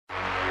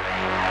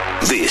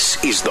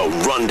This is The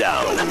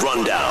Rundown. The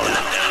Rundown.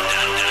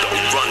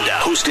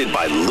 Hosted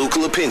by Luke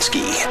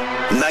Lipinski.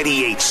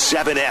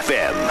 98.7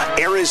 FM,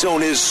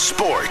 Arizona's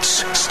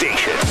sports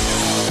station.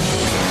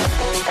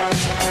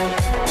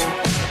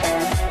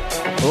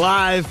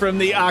 Live from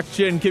the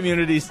Auction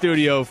Community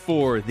Studio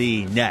for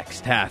the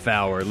next half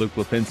hour. Luke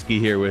Lipinski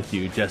here with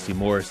you. Jesse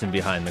Morrison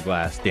behind the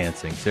glass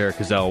dancing. Sarah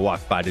Cazell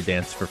walked by to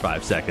dance for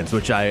 5 seconds,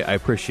 which I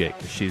appreciate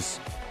because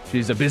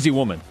she's a busy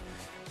woman.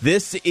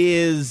 This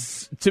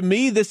is, to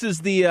me, this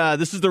is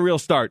the real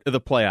start of the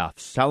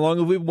playoffs. How long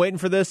have we been waiting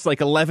for this? Like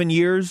 11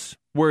 years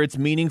where it's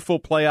meaningful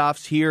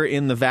playoffs here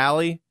in the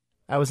Valley?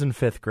 I was in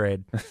 5th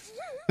grade.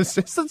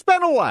 It's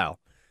been a while,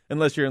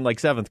 unless you're in like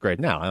 7th grade.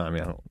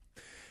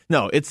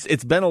 No,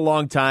 it's been a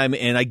long time,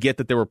 and I get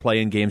that there were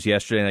play-in games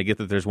yesterday, and I get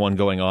that there's one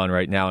going on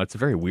right now. It's a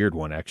very weird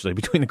one, actually,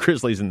 between the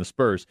Grizzlies and the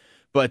Spurs.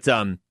 But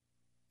to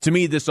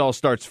me, this all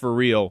starts for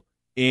real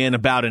in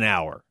about an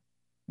hour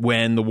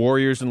when the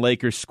Warriors and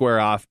Lakers square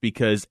off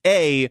because,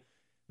 A,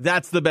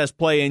 that's the best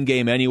play-in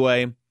game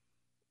anyway,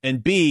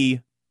 and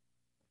B,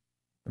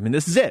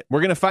 this is it.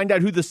 We're going to find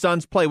out who the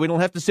Suns play. We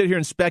don't have to sit here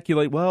and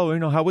speculate, well,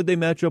 how would they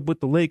match up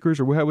with the Lakers,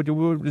 or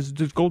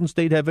does Golden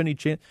State have any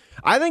chance?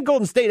 I think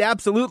Golden State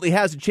absolutely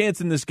has a chance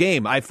in this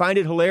game. I find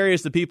it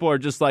hilarious that people are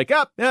just like,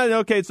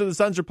 okay, so the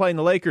Suns are playing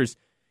the Lakers.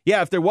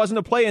 Yeah, if there wasn't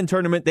a play-in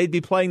tournament, they'd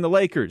be playing the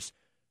Lakers.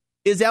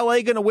 Is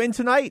L.A. going to win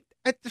tonight?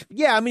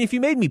 Yeah, if you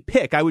made me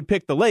pick, I would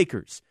pick the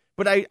Lakers.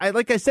 But I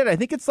like I said, I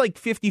think it's like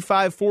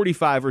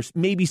 55-45 or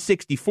maybe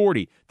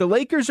 60-40. The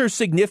Lakers are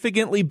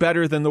significantly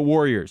better than the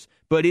Warriors,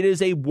 but it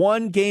is a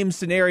one-game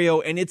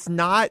scenario, and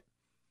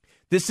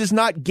this is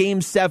not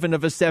game 7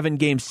 of a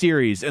 7-game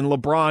series, and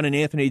LeBron and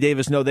Anthony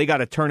Davis know they got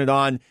to turn it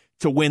on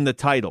to win the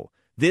title.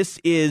 This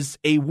is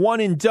a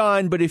one and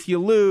done, but if you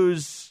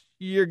lose,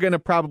 you're going to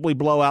probably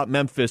blow out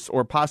Memphis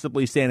or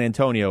possibly San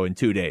Antonio in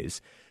 2 days.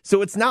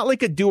 So it's not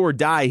like a do or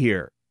die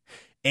here.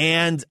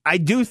 And I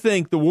do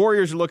think the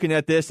Warriors are looking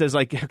at this as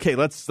like, okay,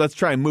 let's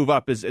try and move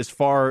up as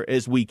far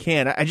as we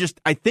can.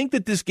 I think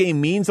that this game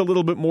means a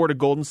little bit more to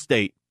Golden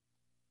State.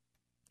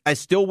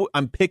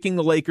 I'm picking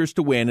the Lakers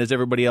to win, as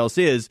everybody else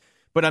is,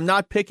 but I'm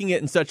not picking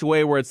it in such a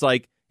way where it's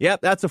like,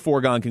 yep, that's a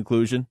foregone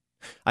conclusion.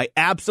 I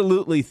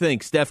absolutely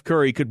think Steph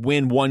Curry could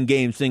win one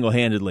game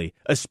single-handedly,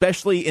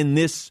 especially in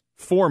this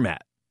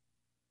format.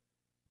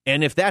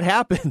 And if that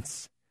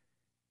happens,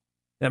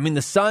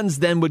 the Suns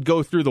then would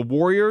go through the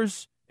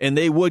Warriors, and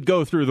they would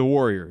go through the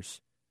Warriors.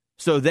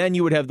 So then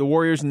you would have the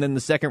Warriors, and then the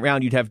second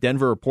round you'd have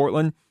Denver or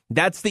Portland.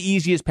 That's the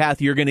easiest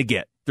path you're going to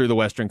get through the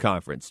Western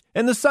Conference.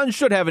 And the Suns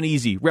should have an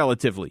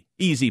relatively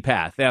easy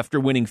path after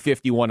winning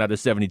 51 out of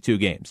 72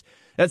 games.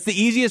 That's the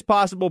easiest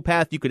possible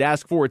path you could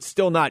ask for. It's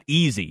still not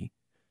easy.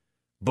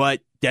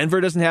 But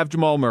Denver doesn't have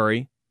Jamal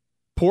Murray.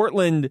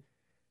 Portland,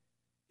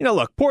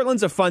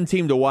 Portland's a fun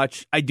team to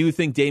watch. I do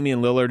think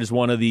Damian Lillard is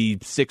one of the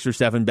 6 or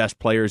 7 best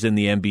players in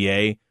the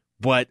NBA.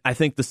 But I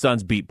think the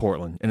Suns beat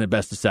Portland in the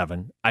best of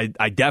 7. I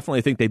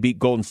definitely think they beat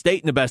Golden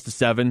State in the best of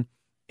 7.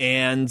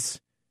 And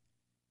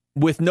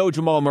with no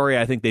Jamal Murray,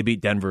 I think they beat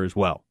Denver as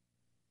well.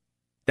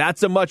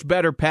 That's a much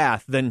better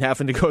path than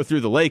having to go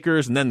through the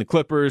Lakers and then the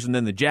Clippers and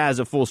then the Jazz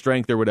at full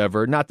strength or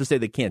whatever. Not to say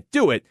they can't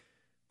do it.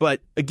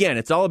 But again,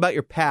 it's all about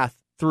your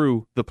path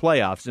through the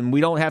playoffs. And we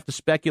don't have to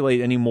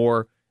speculate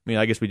anymore.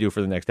 I guess we do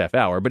for the next half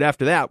hour. But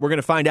after that, we're going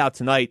to find out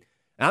tonight.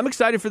 And I'm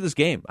excited for this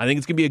game. I think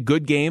it's going to be a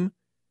good game.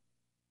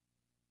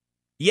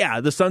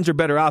 Yeah, the Suns are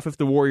better off if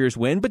the Warriors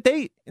win, but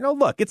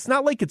look, it's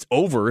not like it's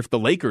over if the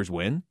Lakers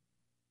win.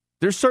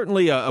 There's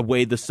certainly a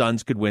way the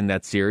Suns could win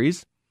that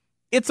series.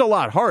 It's a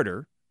lot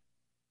harder.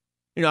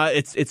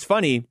 It's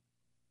funny.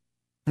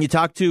 You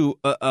talk to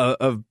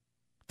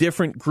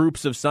different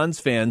groups of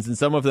Suns fans, and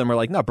some of them are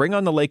like, no, bring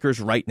on the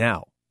Lakers right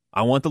now.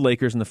 I want the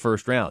Lakers in the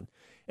first round.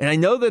 And I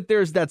know that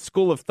there's that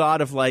school of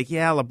thought of like,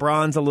 yeah,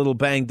 LeBron's a little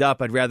banged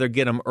up. I'd rather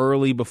get him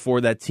early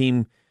before that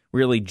team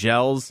really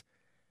gels.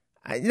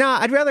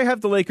 I'd rather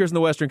have the Lakers in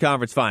the Western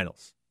Conference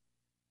Finals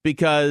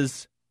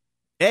because,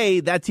 A,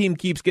 that team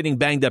keeps getting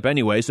banged up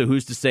anyway, so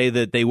who's to say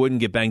that they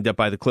wouldn't get banged up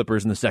by the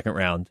Clippers in the second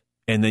round,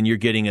 and then you're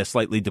getting a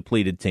slightly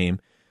depleted team.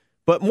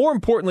 But more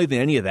importantly than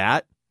any of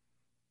that,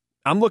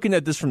 I'm looking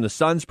at this from the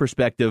Suns'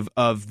 perspective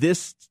of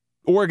this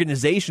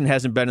organization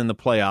hasn't been in the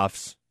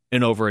playoffs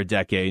in over a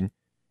decade,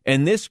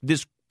 and this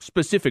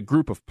specific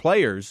group of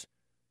players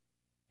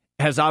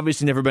has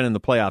obviously never been in the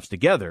playoffs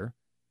together.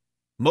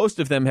 Most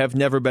of them have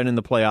never been in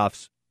the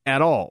playoffs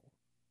at all.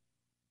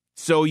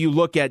 So you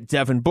look at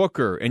Devin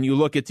Booker, and you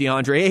look at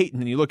DeAndre Ayton,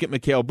 and you look at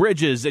Mikal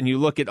Bridges, and you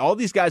look at all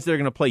these guys that are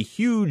going to play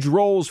huge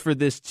roles for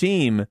this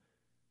team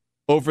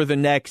over the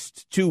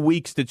next 2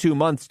 weeks to 2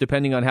 months,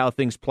 depending on how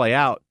things play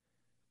out.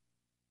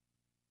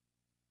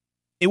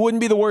 It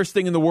wouldn't be the worst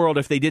thing in the world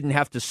if they didn't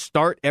have to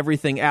start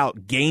everything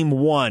out game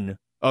 1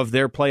 of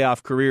their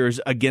playoff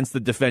careers against the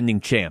defending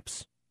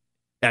champs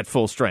at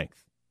full strength.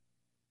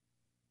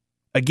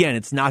 Again,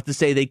 it's not to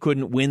say they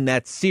couldn't win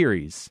that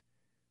series,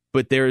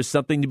 but there is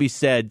something to be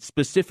said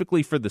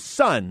specifically for the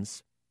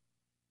Suns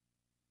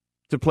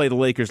to play the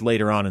Lakers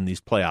later on in these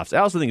playoffs.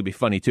 I also think it'd be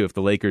funny, too, if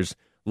the Lakers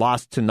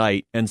lost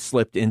tonight and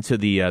slipped into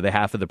the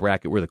half of the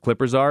bracket where the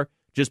Clippers are,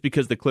 just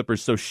because the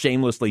Clippers so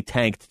shamelessly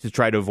tanked to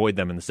try to avoid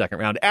them in the second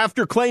round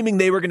after claiming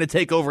they were going to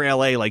take over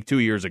L.A. like 2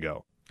 years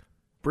ago.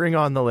 Bring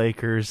on the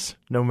Lakers,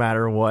 no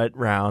matter what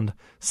round.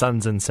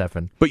 Suns in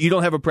 7. But you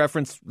don't have a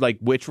preference, like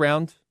which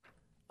round?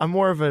 I'm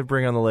more of a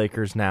bring on the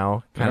Lakers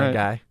now kind of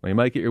guy. Well, you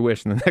might get your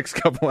wish in the next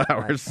couple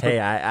hours. Hey,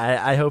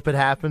 I hope it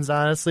happens,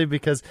 honestly,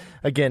 because,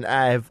 again,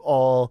 I have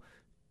all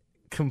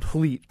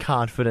complete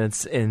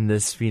confidence in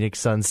this Phoenix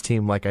Suns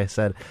team. Like I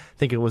said, I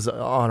think it was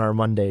on our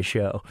Monday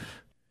show.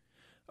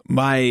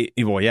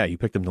 You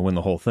picked them to win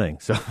the whole thing.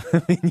 So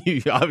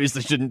you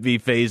obviously shouldn't be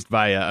fazed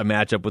by a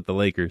matchup with the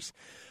Lakers.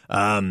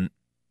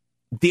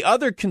 The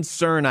other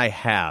concern I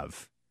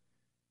have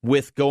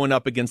with going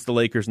up against the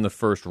Lakers in the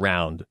first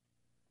round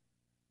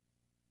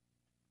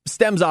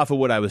stems off of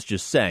what I was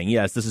just saying.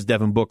 Yes, this is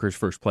Devin Booker's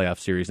first playoff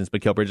series since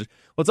Mikal Bridges.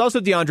 Well, it's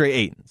also DeAndre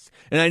Ayton's.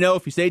 And I know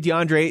if you say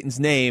DeAndre Ayton's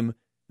name,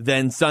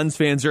 then Suns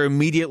fans are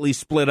immediately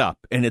split up.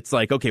 And it's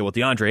like, okay, well,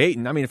 DeAndre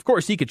Ayton, I mean, of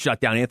course he could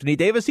shut down Anthony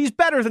Davis. He's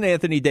better than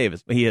Anthony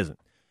Davis. But he isn't.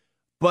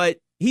 But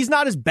he's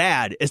not as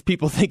bad as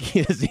people think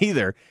he is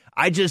either.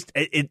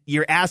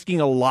 You're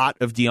asking a lot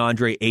of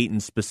DeAndre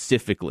Ayton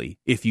specifically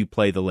if you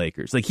play the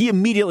Lakers. Like, he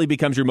immediately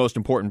becomes your most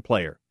important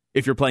player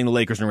if you're playing the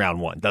Lakers in round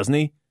one, doesn't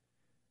he?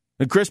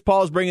 And Chris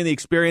Paul is bringing the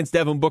experience.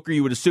 Devin Booker,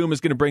 you would assume, is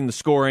going to bring the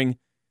scoring.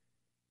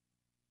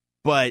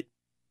 But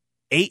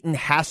Ayton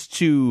has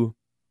to,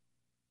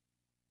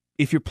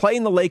 if you're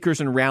playing the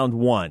Lakers in round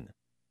one,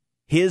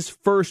 his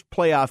first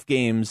playoff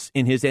games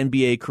in his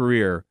NBA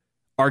career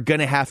are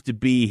going to have to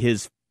be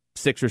his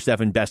 6 or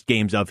 7 best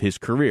games of his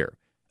career.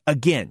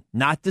 Again,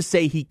 not to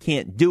say he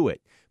can't do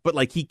it, but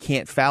like he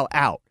can't foul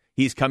out.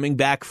 He's coming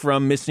back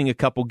from missing a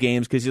couple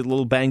games because he's a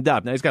little banged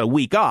up. Now he's got a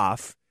week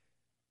off.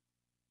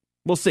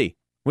 We'll see.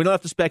 We don't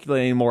have to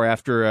speculate anymore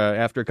after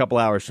a couple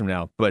hours from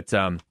now. But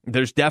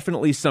there's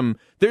definitely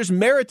there's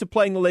merit to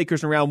playing the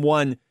Lakers in round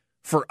one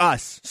for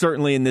us,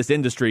 certainly in this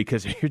industry,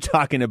 because you're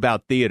talking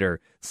about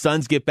theater.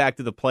 Suns get back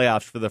to the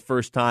playoffs for the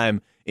first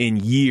time in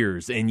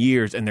years and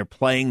years, and they're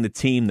playing the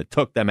team that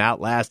took them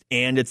out last,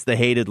 and it's the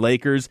hated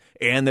Lakers,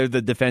 and they're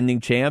the defending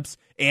champs,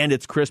 and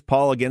it's Chris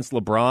Paul against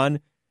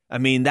LeBron. I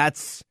mean,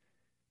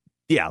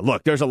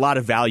 look, there's a lot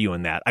of value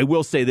in that. I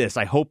will say this.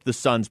 I hope the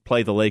Suns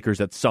play the Lakers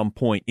at some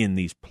point in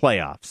these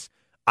playoffs.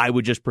 I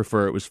would just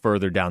prefer it was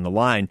further down the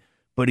line.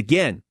 But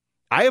again,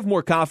 I have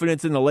more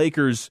confidence in the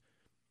Lakers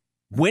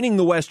winning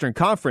the Western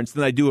Conference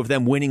than I do of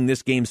them winning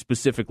this game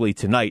specifically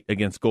tonight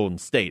against Golden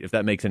State, if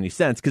that makes any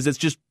sense, because it's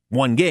just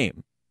one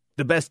game.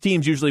 The best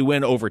teams usually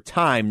win over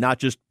time, not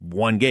just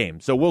one game.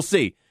 So we'll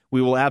see. We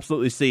will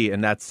absolutely see,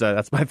 and that's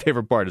my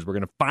favorite part, is we're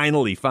going to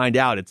finally find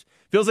out. It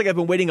feels like I've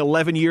been waiting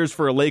 11 years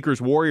for a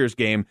Lakers-Warriors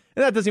game,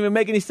 and that doesn't even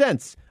make any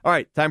sense. All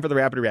right, time for the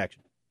Rapid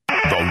Reaction.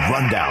 The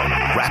Rundown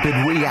Rapid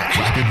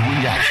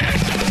Reaction.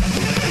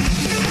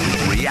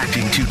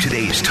 Reacting to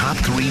today's top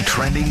 3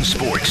 trending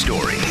sports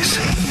stories.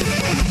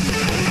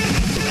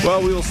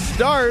 Well, we will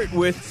start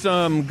with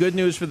some good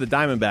news for the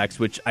Diamondbacks,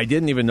 which I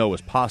didn't even know was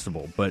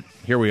possible, but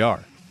here we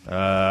are.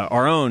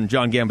 Our own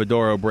John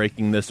Gambadoro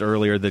breaking this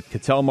earlier that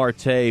Ketel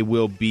Marte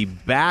will be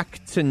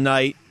back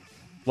tonight,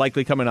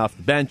 likely coming off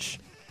the bench,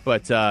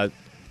 but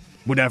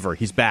whatever,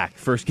 he's back.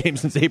 First game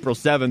since April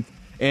 7th,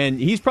 and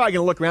he's probably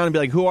going to look around and be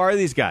like, who are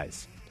these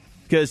guys?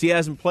 Because he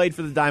hasn't played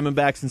for the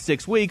Diamondbacks in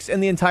 6 weeks,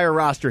 and the entire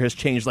roster has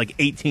changed like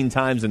 18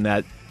 times in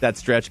that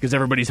stretch because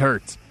everybody's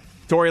hurt.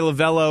 Torey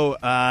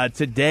Lovullo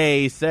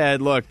today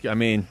said, look, I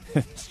mean,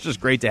 it's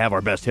just great to have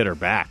our best hitter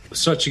back.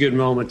 Such a good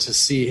moment to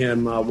see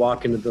him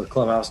walk into the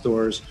clubhouse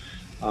doors,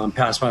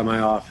 pass by my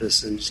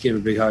office, and just gave him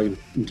a big hug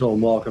and told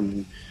him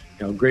welcome.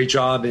 And, great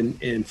job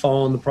in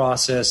following the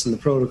process and the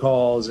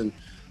protocols and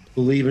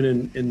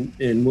believing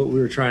in what we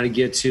were trying to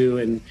get to.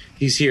 And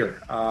he's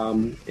here.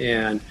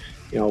 And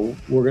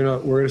we're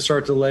gonna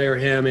start to layer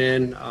him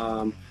in.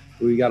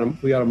 We got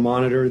to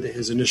monitor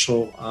his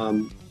initial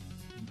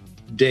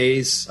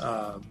days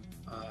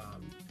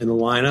in the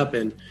lineup,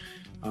 and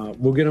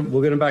we'll get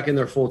him back in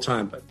there full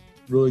time. But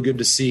really good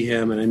to see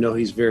him, and I know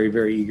he's very,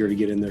 very eager to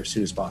get in there as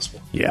soon as possible.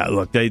 Yeah,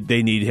 look, they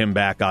need him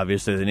back.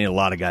 Obviously, they need a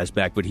lot of guys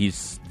back, but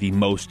he's the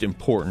most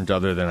important,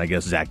 other than I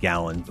guess Zach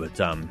Gallen. But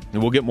and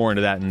we'll get more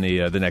into that in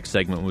the next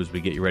segment as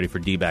we get you ready for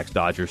D-backs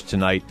Dodgers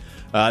tonight.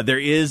 There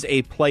is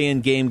a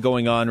play-in game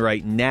going on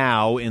right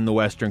now in the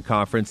Western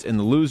Conference, and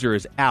the loser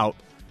is out.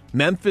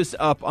 Memphis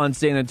up on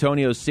San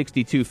Antonio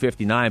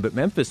 62-59, but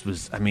Memphis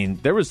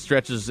there was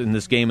stretches in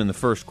this game in the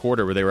first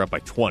quarter where they were up by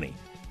 20.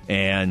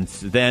 And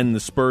then the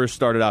Spurs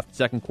started off the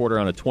second quarter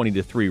on a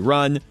 20-3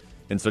 run,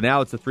 and so now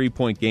it's a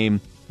 3-point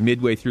game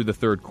midway through the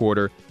third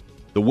quarter.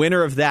 The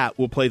winner of that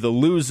will play the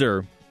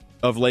loser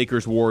of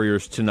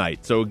Lakers-Warriors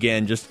tonight. So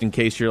again, just in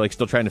case you're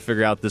still trying to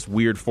figure out this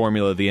weird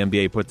formula the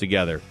NBA put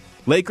together,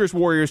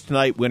 Lakers-Warriors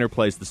tonight, winner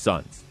plays the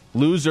Suns.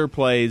 Loser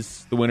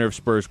plays the winner of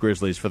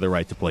Spurs-Grizzlies for the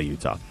right to play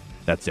Utah.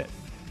 That's it.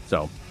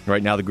 So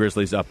right now the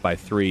Grizzlies up by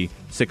 3,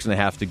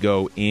 6.5 to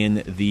go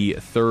in the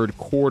third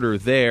quarter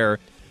there.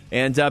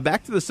 And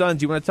back to the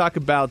Suns, you want to talk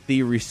about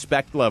the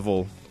respect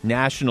level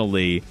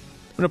nationally.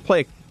 going to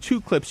play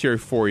 2 clips here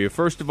for you.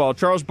 First of all,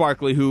 Charles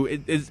Barkley, who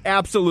is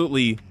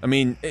absolutely, I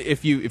mean,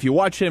 if you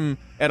watch him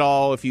at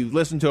all, if you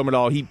listen to him at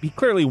all, he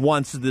clearly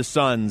wants the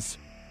Suns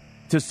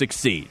to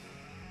succeed.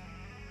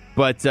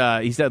 But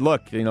he said,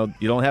 look, you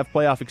don't have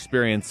playoff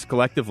experience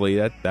collectively.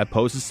 That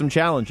poses some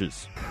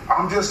challenges.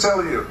 I'm just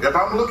telling you, if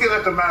I'm looking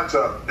at the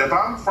matchup, if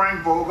I'm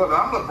Frank Vogel and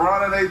I'm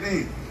LeBron and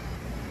AD,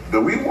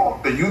 do we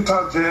want the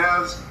Utah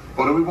Jazz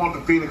or do we want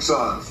the Phoenix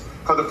Suns?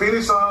 Because the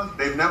Phoenix Suns,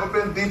 they've never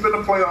been deep in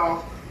the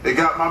playoffs. They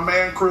got my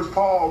man Chris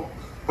Paul,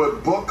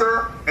 but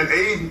Booker and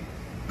Aiden,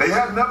 they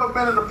have never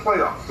been in the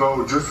playoffs.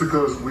 So just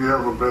because we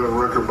have a better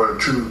record by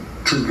two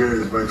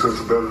games makes us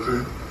a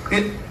better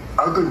team?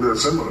 I think they're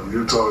similar,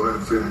 Utah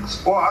and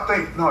Phoenix. Well, I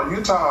think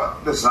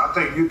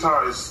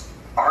Utah is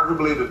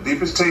arguably the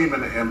deepest team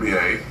in the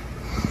NBA.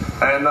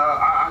 And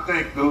I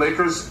think the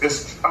Lakers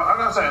I'm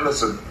not saying,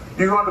 listen,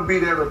 you're going to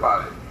beat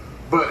everybody.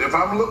 But if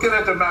I'm looking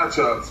at the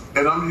matchups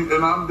and I'm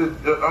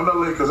the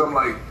Lakers, I'm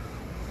like,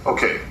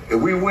 okay, if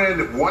we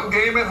win one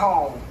game at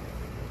home,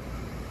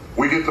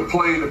 we get to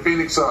play the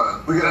Phoenix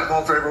Suns. We get that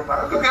more favorable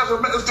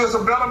matchup. It's just a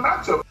better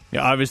matchup.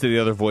 Yeah, obviously the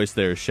other voice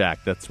there is Shaq.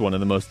 That's one of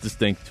the most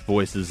distinct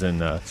voices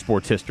in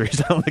sports history,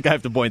 so I don't think I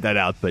have to point that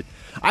out. But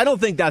I don't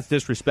think that's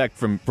disrespect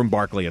from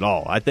Barkley at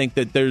all. I think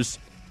that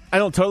I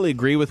don't totally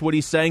agree with what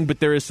he's saying, but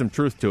there is some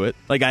truth to it.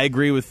 Like, I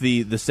agree with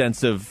the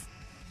sense of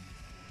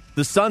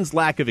the Suns'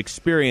 lack of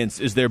experience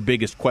is their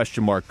biggest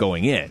question mark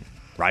going in,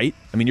 right?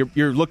 I mean,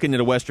 you're looking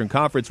at a Western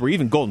Conference where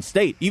even Golden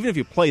State, even if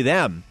you play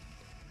them,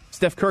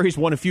 Steph Curry's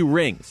won a few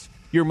rings.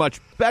 You're much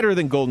better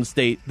than Golden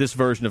State, this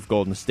version of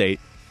Golden State.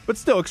 But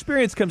still,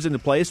 experience comes into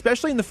play,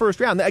 especially in the first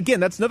round. Again,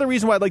 that's another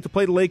reason why I'd like to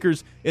play the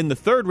Lakers in the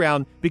third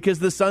round, because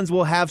the Suns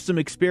will have some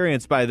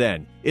experience by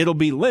then. It'll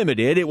be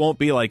limited. It won't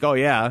be like, oh,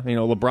 yeah,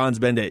 LeBron's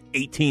been to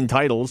 18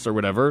 titles or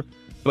whatever.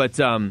 But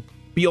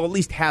you'll at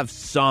least have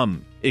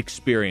some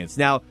experience.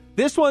 Now,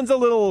 this one's a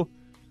little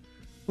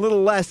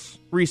less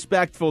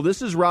respectful.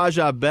 This is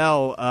Raja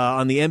Bell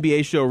on the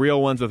NBA show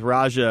Real Ones with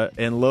Raja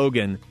and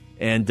Logan.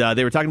 And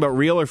they were talking about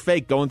real or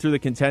fake going through the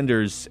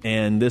contenders.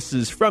 And this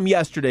is from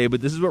yesterday, but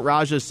this is what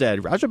Raja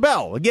said. Raja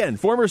Bell, again,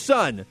 former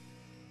Sun,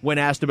 when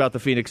asked about the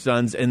Phoenix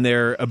Suns and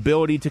their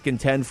ability to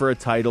contend for a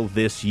title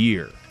this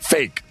year.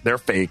 Fake. They're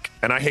fake.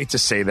 And I hate to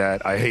say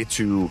that. I hate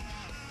to,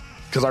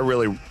 because I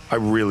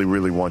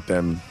really want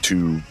them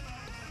to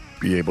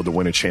be able to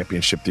win a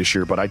championship this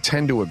year, but I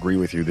tend to agree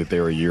with you that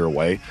they're a year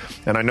away.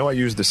 And I know I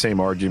used the same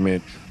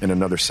argument in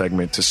another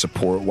segment to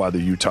support why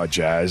the Utah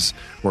Jazz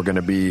were going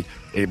to be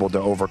able to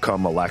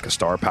overcome a lack of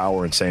star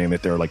power and saying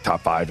that they're like top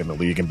 5 in the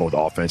league in both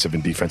offensive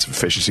and defensive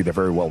efficiency. They're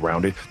very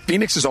well-rounded.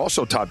 Phoenix is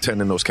also top 10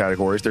 in those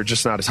categories. They're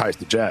just not as high as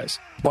the Jazz.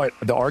 But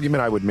the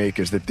argument I would make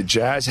is that the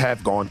Jazz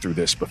have gone through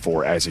this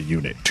before as a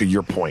unit, to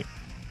your point.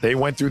 They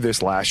went through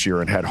this last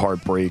year and had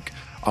heartbreak.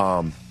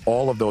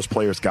 All of those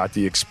players got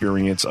the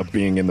experience of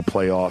being in the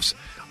playoffs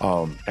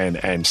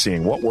and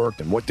seeing what worked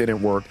and what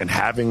didn't work, and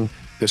having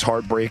this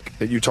heartbreak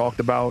that you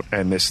talked about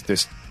and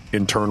this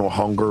internal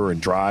hunger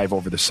and drive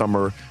over the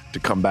summer to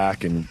come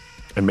back and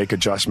make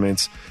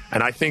adjustments.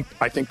 And I think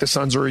the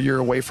Suns are a year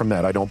away from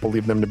that. I don't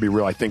believe them to be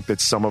real. I think that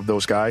some of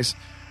those guys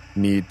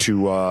need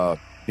to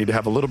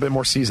have a little bit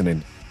more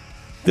seasoning.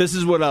 This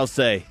is what I'll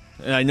say.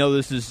 And I know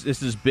this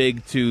is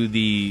big to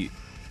the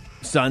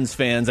Suns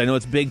fans. I know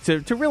it's big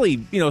to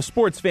really,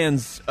 sports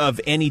fans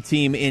of any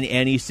team in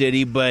any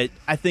city, but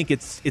I think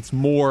it's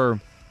more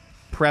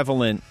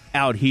prevalent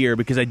out here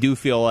because I do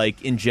feel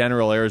like, in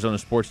general, Arizona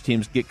sports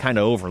teams get kind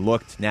of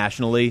overlooked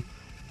nationally.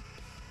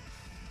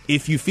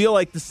 If you feel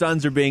like the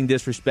Suns are being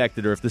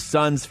disrespected, or if the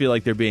Suns feel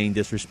like they're being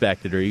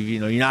disrespected, or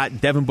you're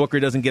not, Devin Booker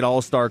doesn't get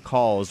all-star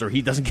calls, or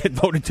he doesn't get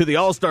voted to the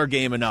all-star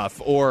game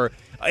enough, or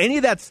any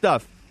of that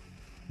stuff,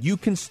 you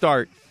can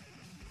start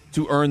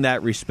to earn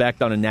that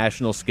respect on a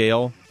national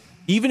scale,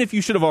 even if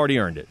you should have already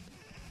earned it.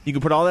 You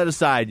can put all that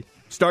aside.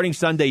 Starting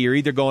Sunday, you're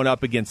either going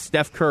up against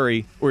Steph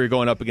Curry or you're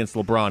going up against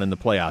LeBron in the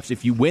playoffs.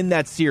 If you win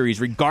that series,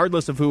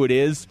 regardless of who it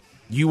is,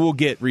 you will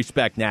get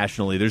respect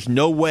nationally. There's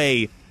no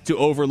way to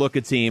overlook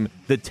a team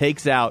that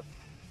takes out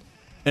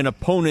an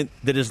opponent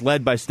that is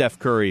led by Steph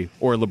Curry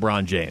or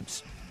LeBron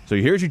James. So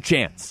here's your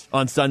chance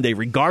on Sunday,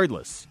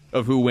 regardless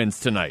of who wins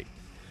tonight.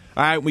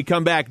 All right, we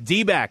come back.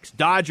 D-backs,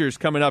 Dodgers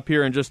coming up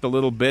here in just a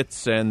little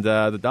bit, and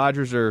the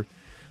Dodgers are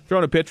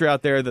throwing a pitcher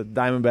out there that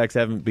Diamondbacks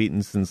haven't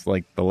beaten since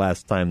like the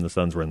last time the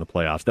Suns were in the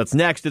playoffs. That's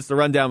next. It's the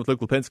Rundown with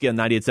Luke Lipinski on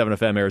 98.7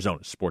 FM,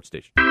 Arizona Sports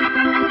Station.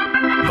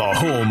 The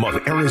home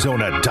of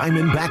Arizona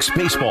Diamondbacks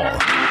baseball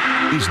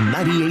is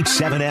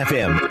 98.7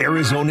 FM,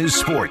 Arizona's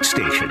sports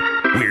station.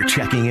 We're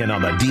checking in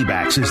on the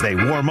D-backs as they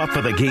warm up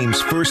for the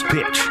game's first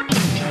pitch.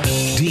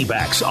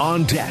 D-backs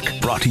on deck,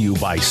 brought to you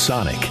by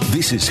Sonic.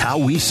 This is how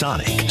we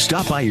Sonic.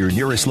 Stop by your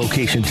nearest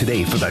location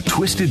today for the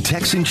Twisted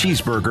Texan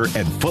Cheeseburger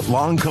and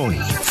Footlong Coney.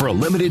 For a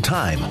limited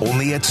time,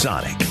 only at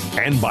Sonic.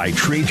 And by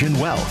Trajan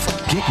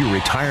Wealth. Get your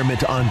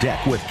retirement on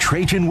deck with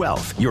Trajan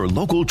Wealth, your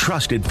local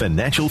trusted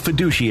financial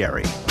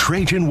fiduciary.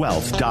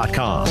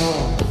 TrajanWealth.com.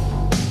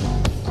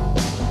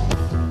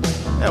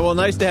 Yeah, well,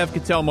 nice to have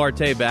Ketel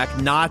Marte back.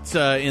 Not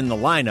in the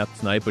lineup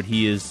tonight, but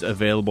he is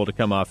available to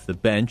come off the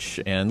bench.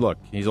 And look,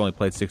 he's only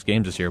played 6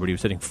 games this year, but he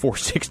was hitting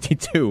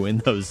 .462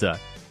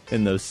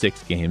 in those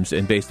 6 games.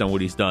 And based on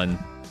what he's done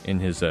in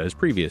his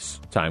previous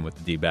time with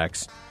the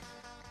D-backs,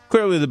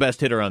 clearly the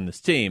best hitter on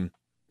this team.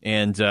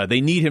 And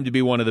they need him to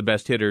be one of the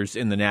best hitters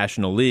in the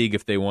National League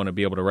if they want to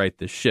be able to right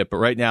this ship. But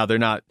right now, they're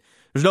not.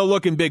 There's no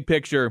looking big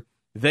picture.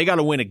 They got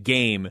to win a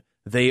game.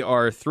 They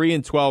are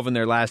 3-12 in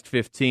their last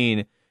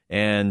 15.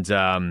 And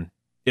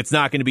it's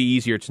not going to be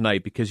easier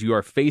tonight because you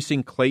are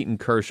facing Clayton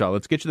Kershaw.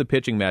 Let's get you the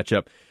pitching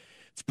matchup.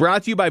 It's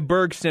brought to you by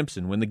Berg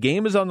Simpson. When the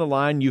game is on the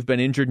line, you've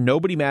been injured,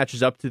 nobody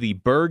matches up to the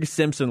Berg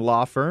Simpson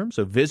Law Firm.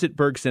 So visit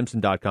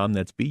BergSimpson.com.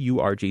 That's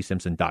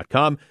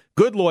BURGSimpson.com.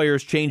 Good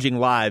lawyers changing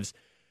lives.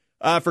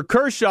 For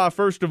Kershaw,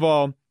 first of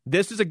all,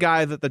 this is a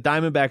guy that the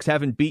Diamondbacks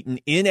haven't beaten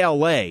in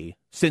L.A.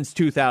 since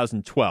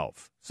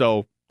 2012.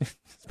 So it's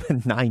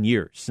been 9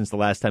 years since the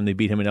last time they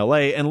beat him in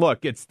L.A. And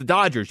look, it's the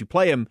Dodgers. You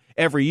play him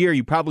every year.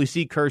 You probably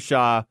see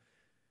Kershaw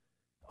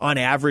on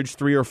average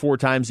 3 or 4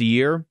 times a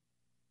year.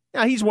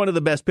 Now, he's one of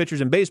the best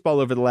pitchers in baseball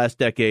over the last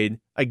decade.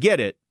 I get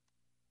it.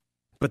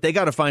 But they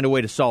got to find a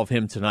way to solve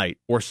him tonight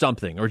or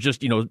something, or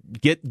just,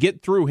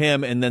 get through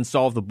him and then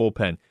solve the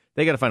bullpen.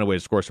 They got to find a way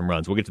to score some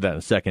runs. We'll get to that in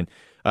a second.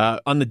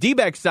 On the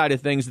D-back side of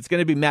things, it's going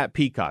to be Matt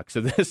Peacock.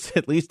 So this,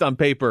 at least on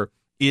paper,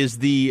 is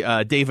the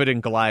David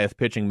and Goliath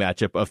pitching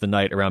matchup of the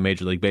night around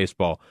Major League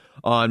Baseball.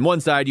 On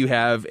one side, you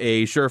have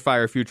a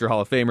surefire future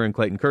Hall of Famer in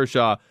Clayton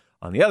Kershaw.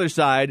 On the other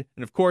side,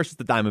 and of course it's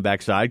the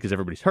Diamondback side because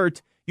everybody's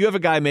hurt, you have a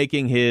guy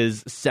making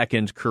his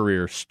second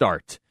career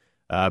start.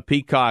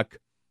 Peacock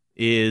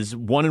is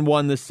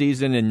 1-1 this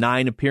season in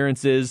 9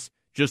 appearances,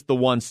 just the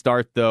one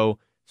start though.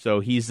 So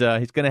he's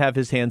going to have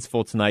his hands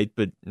full tonight.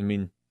 But I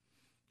mean,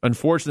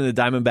 unfortunately, the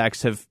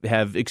Diamondbacks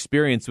have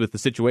experience with a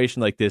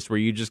situation like this where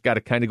you just got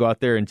to kind of go out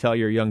there and tell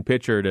your young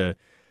pitcher to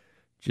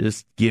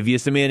just give you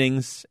some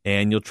innings,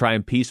 and you'll try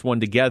and piece one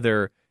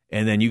together,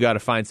 and then you got to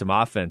find some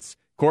offense.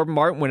 Corbin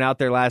Martin went out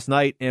there last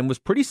night and was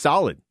pretty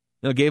solid.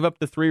 Gave up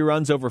the 3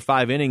 runs over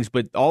 5 innings,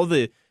 but all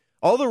the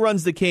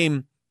runs that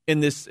came in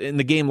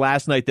the game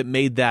last night that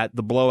made that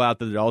the blowout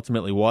that it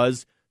ultimately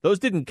was, those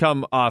didn't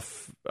come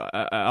off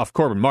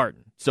Corbin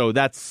Martin. So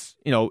that's,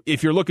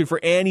 if you're looking for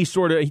any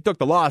sort of, he took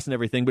the loss and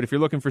everything, but if you're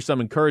looking for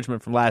some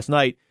encouragement from last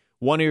night,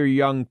 one of your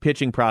young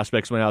pitching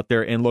prospects went out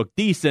there and looked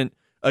decent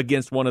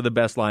against one of the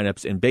best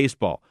lineups in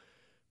baseball.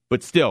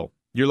 But still,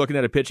 you're looking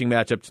at a pitching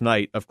matchup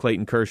tonight of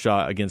Clayton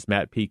Kershaw against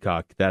Matt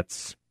Peacock.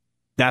 That's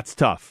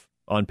tough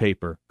on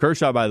paper.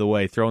 Kershaw, by the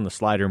way, throwing the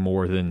slider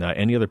more than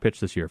any other pitch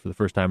this year for the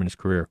first time in his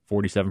career,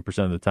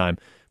 47% of the time.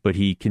 But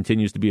he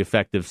continues to be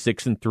effective,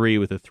 6-3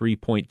 with a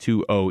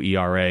 3.20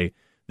 ERA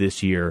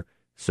this year.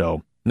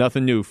 So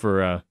nothing new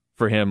for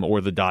him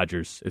or the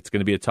Dodgers. It's going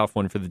to be a tough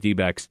one for the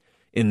D-backs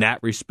in that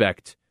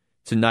respect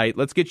tonight.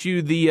 Let's get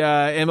you the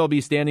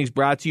MLB standings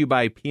brought to you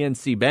by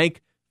PNC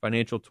Bank,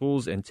 financial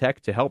tools and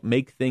tech to help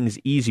make things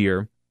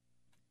easier.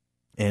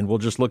 And we'll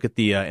just look at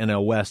the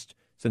NL West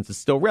since it's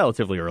still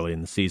relatively early in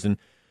the season.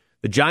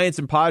 The Giants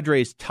and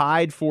Padres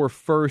tied for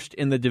first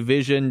in the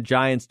division.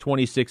 Giants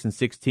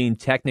 26-16,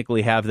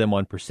 technically have them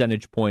on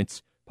percentage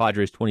points.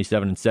 Padres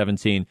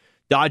 27-17.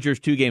 Dodgers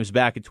 2 games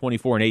back at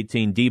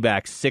 24-18.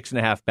 D-backs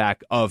 6.5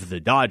 back of the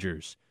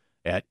Dodgers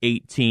at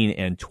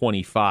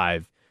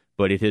 18-25.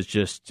 But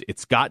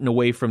it's gotten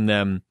away from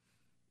them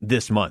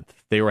this month.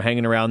 They were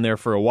hanging around there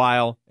for a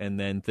while, and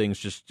then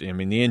things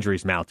the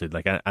injuries mounted.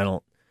 Like I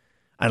don't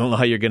know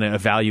how you're going to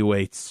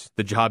evaluate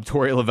the job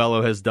Torey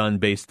Lovullo has done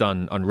based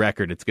on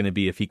record. It's going to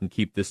be if he can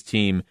keep this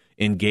team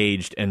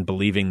engaged and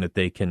believing that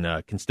they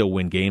can still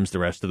win games the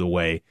rest of the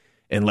way,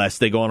 unless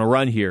they go on a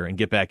run here and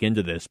get back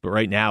into this. But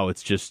right now,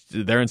 it's just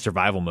they're in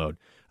survival mode.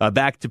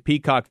 Back to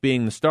Peacock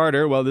being the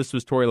starter. Well, this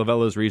was Torey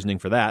Lovullo's reasoning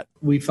for that.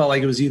 We felt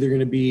like it was either going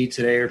to be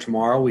today or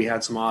tomorrow. We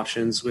had some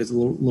options with a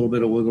little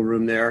bit of wiggle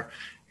room there.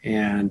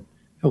 And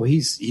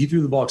he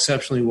threw the ball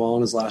exceptionally well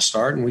in his last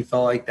start, and we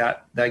felt like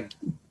that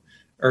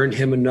earned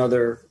him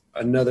another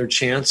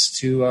chance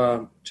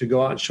to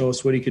go out and show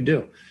us what he could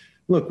do.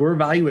 Look, we're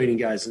evaluating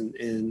guys,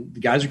 and the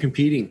guys are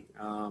competing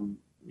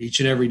each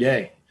and every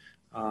day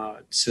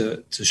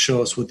to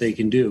show us what they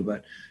can do.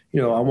 But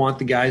I want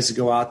the guys to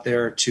go out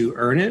there to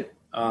earn it,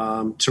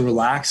 to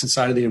relax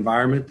inside of the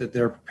environment that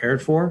they're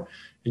prepared for,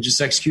 and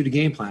just execute a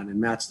game plan. And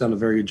Matt's done a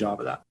very good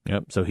job of that.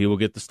 Yep. So he will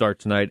get the start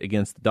tonight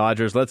against the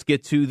Dodgers. Let's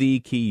get to the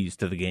keys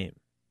to the game.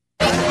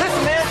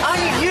 Listen, man,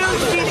 I need you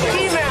to be the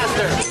key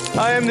master.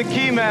 I am the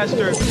key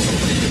master.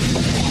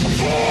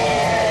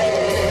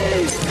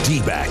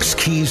 D-backs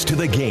Keys to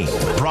the Game,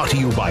 brought to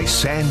you by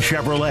Sand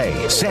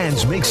Chevrolet.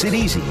 Sands makes it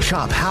easy.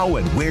 Shop how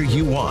and where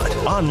you want.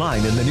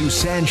 Online in the new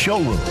Sand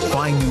showroom.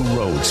 Find new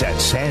roads at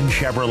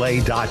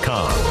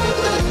sandchevrolet.com.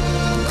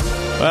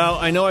 Well,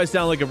 I know I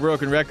sound like a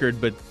broken record,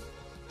 but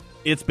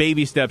it's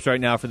baby steps right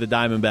now for the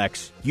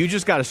Diamondbacks. You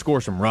just got to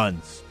score some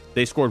runs.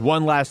 They scored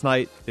 1 last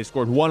night. They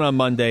scored 1 on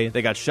Monday.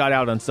 They got shut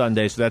out on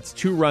Sunday, so that's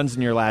 2 runs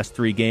in your last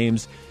 3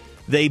 games.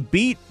 They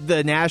beat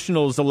the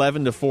Nationals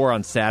 11-4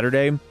 on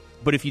Saturday.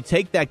 But if you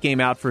take that game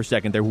out for a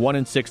second, they're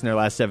 1-6 in their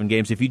last 7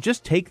 games. If you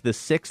just take the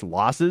 6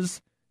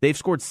 losses, they've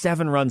scored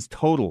 7 runs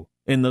total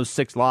in those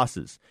 6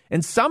 losses.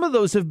 And some of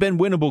those have been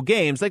winnable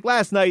games. Like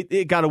last night,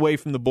 it got away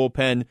from the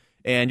bullpen,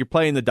 and you're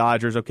playing the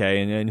Dodgers,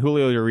 okay, and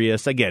Julio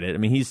Urias, I get it. I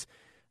mean,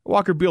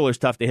 Walker Buehler's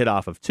tough to hit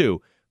off of,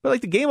 too. But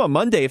like the game on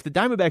Monday, if the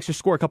Diamondbacks just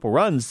score a couple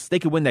runs, they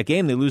could win that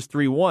game. They lose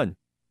 3-1.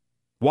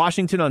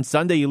 Washington on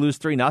Sunday, you lose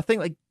 3-0.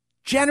 Like,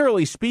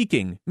 generally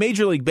speaking,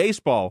 Major League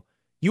Baseball,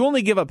 you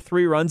only give up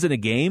 3 runs in a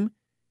game,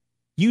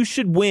 you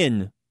should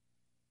win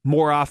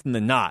more often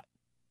than not.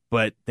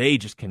 But they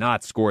just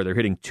cannot score. They're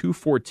hitting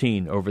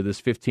 .214 over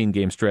this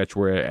 15-game stretch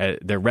where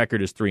their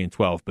record is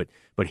 3-12.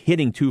 But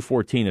hitting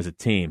 .214 as a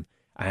team,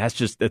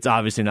 that's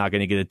obviously not going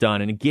to get it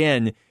done. And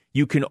again,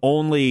 you can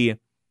only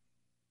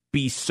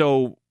be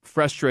so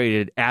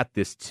frustrated at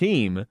this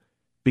team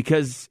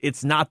because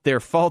it's not their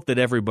fault that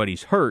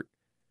everybody's hurt.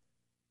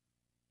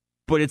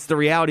 But it's the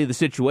reality of the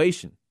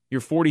situation.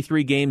 You're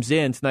 43 games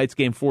in, tonight's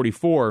game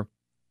 44.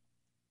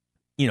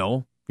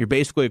 You're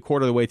basically a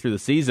quarter of the way through the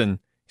season.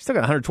 You still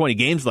got 120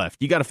 games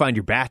left. You got to find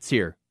your bats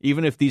here.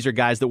 Even if these are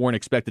guys that weren't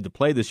expected to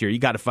play this year, you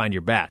got to find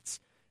your bats.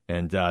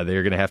 And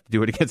they're going to have to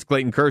do it against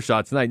Clayton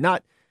Kershaw tonight.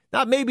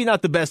 Maybe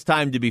not the best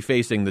time to be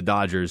facing the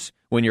Dodgers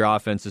when your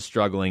offense is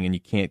struggling and you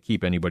can't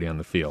keep anybody on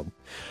the field.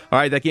 All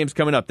right, that game's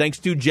coming up. Thanks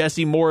to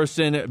Jesse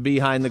Morrison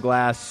behind the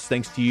glass.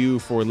 Thanks to you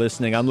for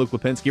listening. I'm Luke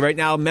Lipinski. Right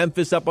now,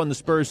 Memphis up on the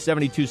Spurs,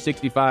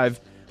 72-65.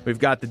 We've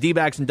got the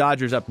D-backs and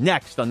Dodgers up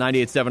next on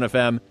 98.7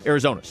 FM,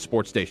 Arizona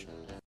Sports Station.